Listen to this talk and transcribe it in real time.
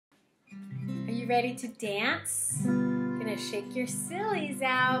you ready to dance? I'm gonna shake your sillies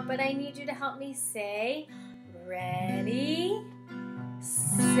out, but I need you to help me say, ready,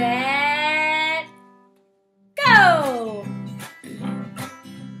 set, go!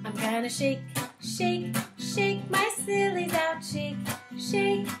 I'm gonna shake, shake, shake my sillies out, shake,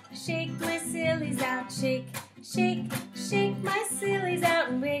 shake, shake my sillies out, shake, shake, shake my sillies out,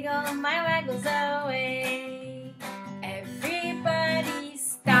 and wiggle my waggles away. Everybody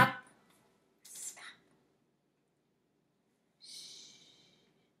stop. Stop. Shh.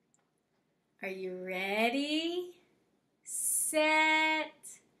 Are you ready? Set.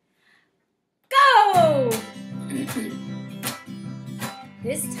 Go!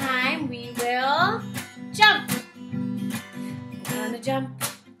 This time we will jump. I'm gonna jump,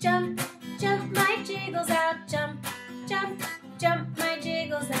 jump, jump my jiggles out, jump, jump, jump my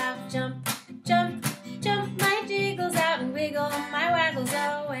jiggles out, jump, jump, jump my jiggles out, and wiggle my waggles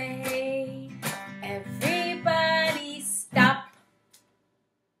away. Everybody stop.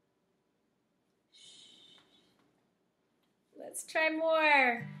 Let's try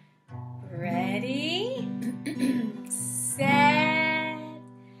more. Ready, set,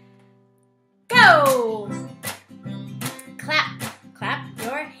 go! Clap, clap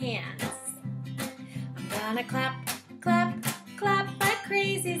your hands. I'm gonna clap, clap, clap my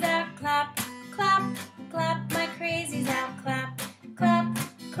crazies out, clap, clap, clap my crazies out, clap, clap,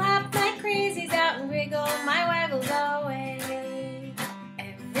 clap my crazies out, and wiggle my waggles away.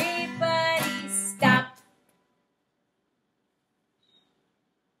 Everybody stop.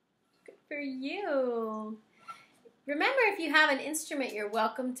 Good for you. Remember, if you have an instrument, you're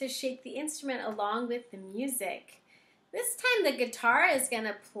welcome to shake the instrument along with the music. This time the guitar is going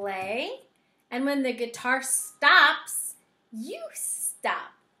to play, and when the guitar stops, you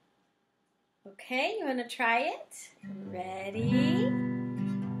stop. Okay, you want to try it? Ready,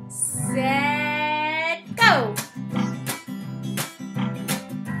 set, go!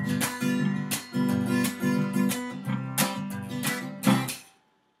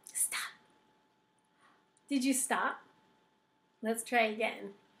 Stop. Did you stop? Let's try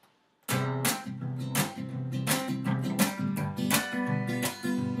again.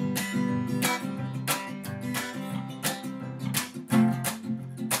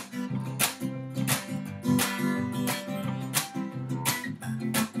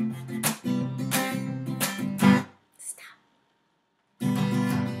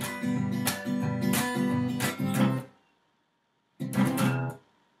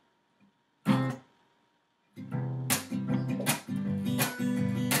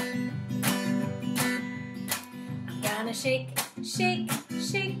 Shake, shake,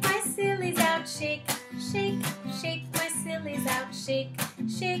 shake my sillies out, shake, shake, shake my sillies out, shake,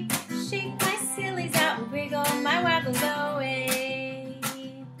 shake, shake my sillies out, and wiggle my waggles away.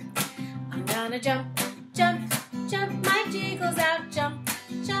 I'm gonna jump, jump, jump my jiggles out, jump,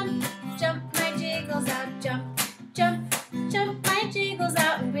 jump, jump my jiggles out, jump, jump, jump my jiggles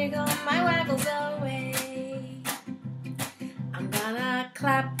out, and wiggle my waggles away. I'm gonna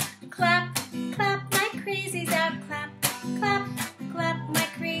clap, clap, clap my crazies out, clap, clap, clap my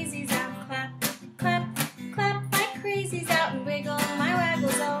crazies out, clap, clap, clap my crazies out, and wiggle my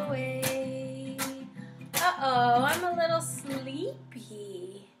waggles away. Uh-oh, I'm a little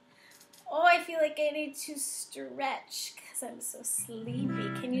sleepy. Oh, I feel like I need to stretch because I'm so sleepy.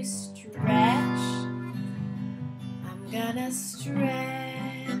 Can you stretch? I'm gonna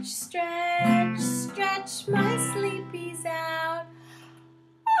stretch, stretch, stretch my sleepies out.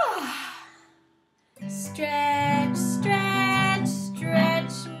 Oh. Stretch, stretch,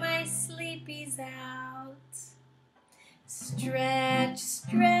 stretch my sleepies out. Stretch,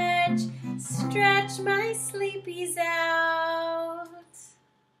 stretch, stretch my sleepies out.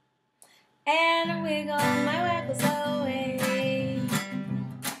 And wiggle my waggles away.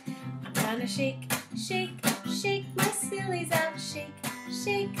 I'm gonna shake, shake, shake my sillies out. Shake,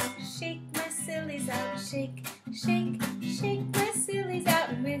 shake, shake my sillies out. Shake, shake, shake my sillies out,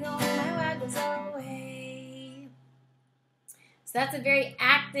 and wiggle my waggles away. So that's a very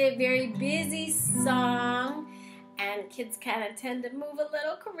active, very busy song, and kids kind of tend to move a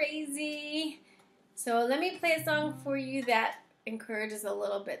little crazy. So let me play a song for you that encourages a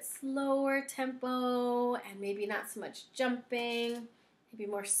little bit slower tempo and maybe not so much jumping, maybe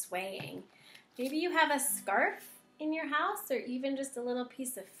more swaying. Maybe you have a scarf in your house or even just a little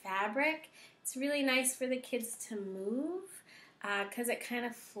piece of fabric. It's really nice for the kids to move because it kind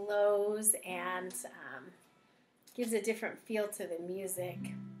of flows and gives a different feel to the music.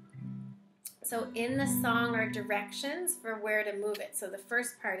 So in the song are directions for where to move it. So the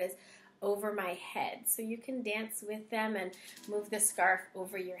first part is over my head. So you can dance with them and move the scarf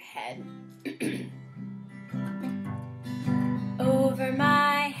over your head. Over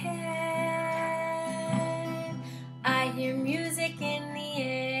my head, I hear music in the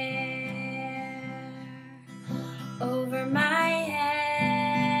air. Over my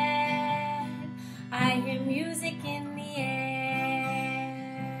head, I hear music in the air.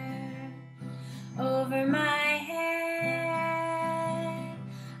 Over my head,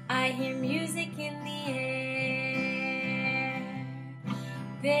 I hear music in the air.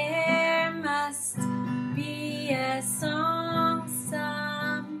 There must be a song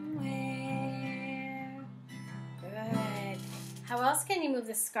somewhere. Good. How else can you move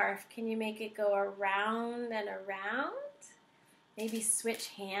the scarf? Can you make it go around and around? Maybe switch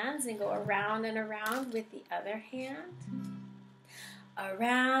hands and go around and around with the other hand.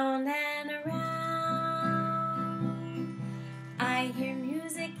 Around and around, I hear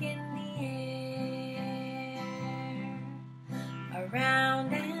music in the air.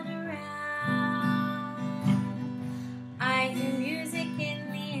 Around and around, I hear music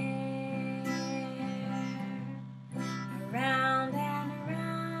in the air. Around and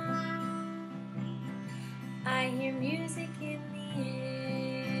around, I hear music in the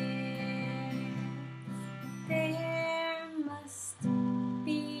air. There must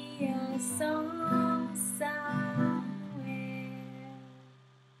be a song somewhere.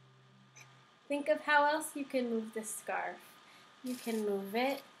 Think of how else you can move the scarf. You can move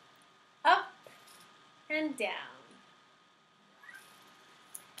it up and down.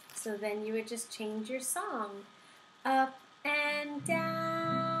 So then you would just change your song. Up and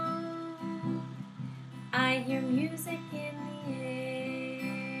down, I hear music in the air.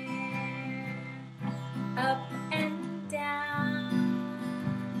 Up and down,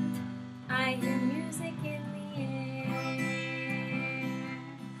 I hear music in the air.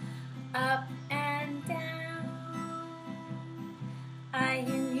 Up and down, I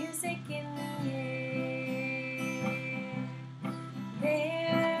hear music in the air.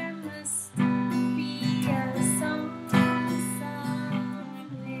 There must be a song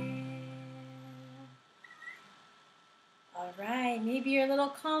somewhere. All right, maybe you're a little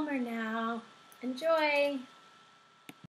calmer now. Enjoy.